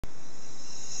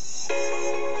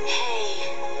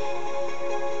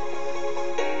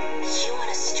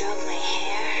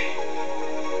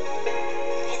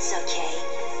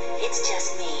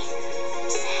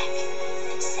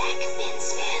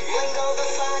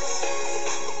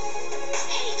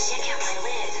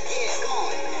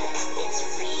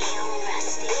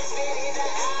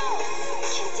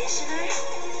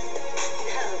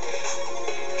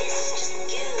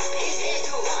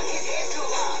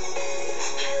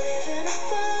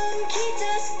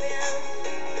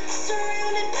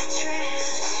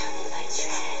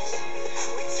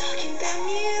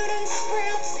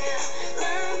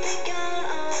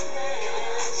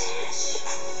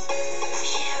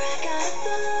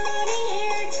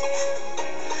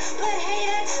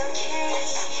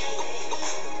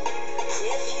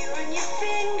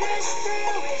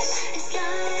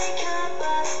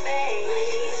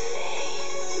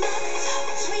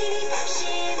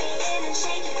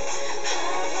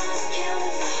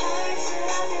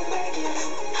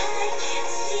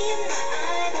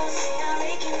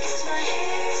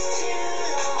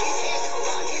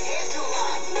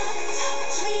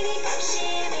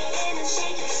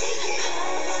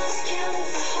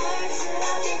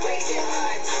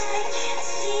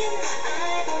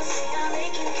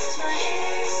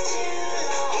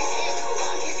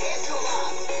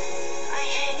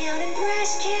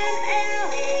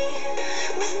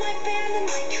in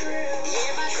my crew.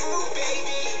 Yeah, my crew,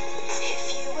 baby.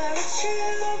 If you were a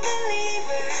true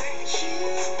believer,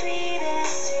 you'd be there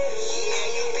too. Yeah,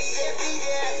 you be there, be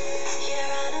there.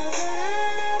 You're out of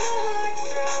love, a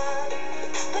heartthrob,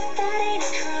 but that ain't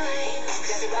a crime.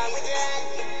 Nothing wrong with that.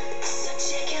 So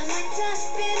check out my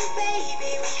dustbin,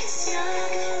 baby. We can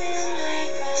snuggle in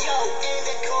right round. Yo, and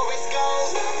the chorus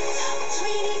goes. Top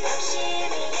tweeny, pop,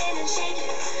 shimmying and shaking.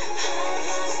 I've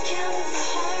lost count of the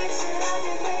hearts that I've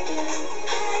been breaking.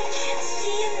 I can't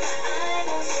see in my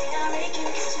eyeballs, they are aching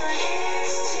 'cause my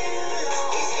hair's too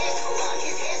long. His hair's too long,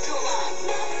 his hair's too long.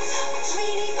 Top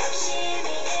tweeny, pop,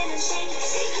 shimmying and shaking.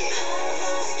 Shake it. I've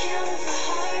lost count of the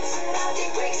hearts that I've It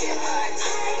been breaks breaking. your heart.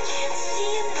 I can't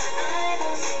see in my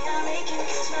eyeballs, they are aching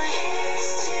 'cause my hair's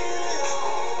too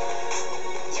long.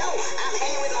 Yo, I'm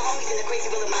hanging with my homies in the crazy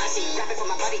Willamashi. Rapping for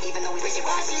my buddy even though he's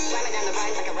wishy-washy. Slamming down the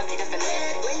rhymes like a rusty dustbin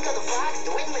lid. Blink of the fox,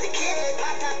 the wedding with a kid.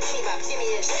 My top teeny bop,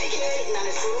 Jimmy and shake it. Sitting on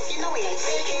his groove, you know he ain't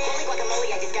faking. Holy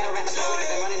guacamole, I just gotta rap my slowly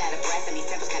 'cause I'm running out of breath and these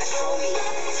tempos kinda slow me.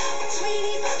 Top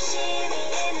tweeny, pop,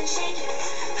 shimmying and shaking.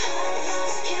 I've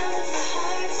lost count of the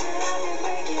hearts that I've been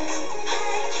breaking.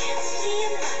 I can't see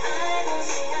in my eyeballs,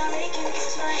 they are aching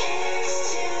 'cause my hair's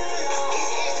too long. His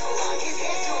hair's too long, his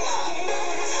hair's too long.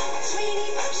 Top tweeny,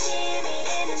 pop,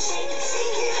 shimmying and shaking.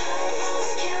 Shake it. I've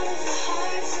lost count of the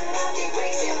hearts that I've been It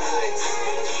breaks your breaking. heart.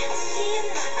 I can't see in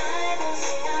my eyeballs,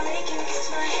 they are aching 'cause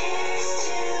my hair's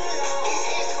too long. His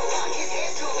hair's too long, his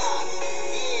hair's too long.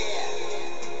 Yeah.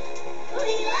 We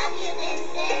love you,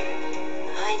 binspin.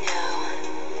 I know.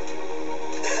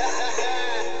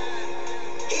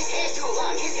 His hair's too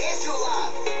long, his hair's too long.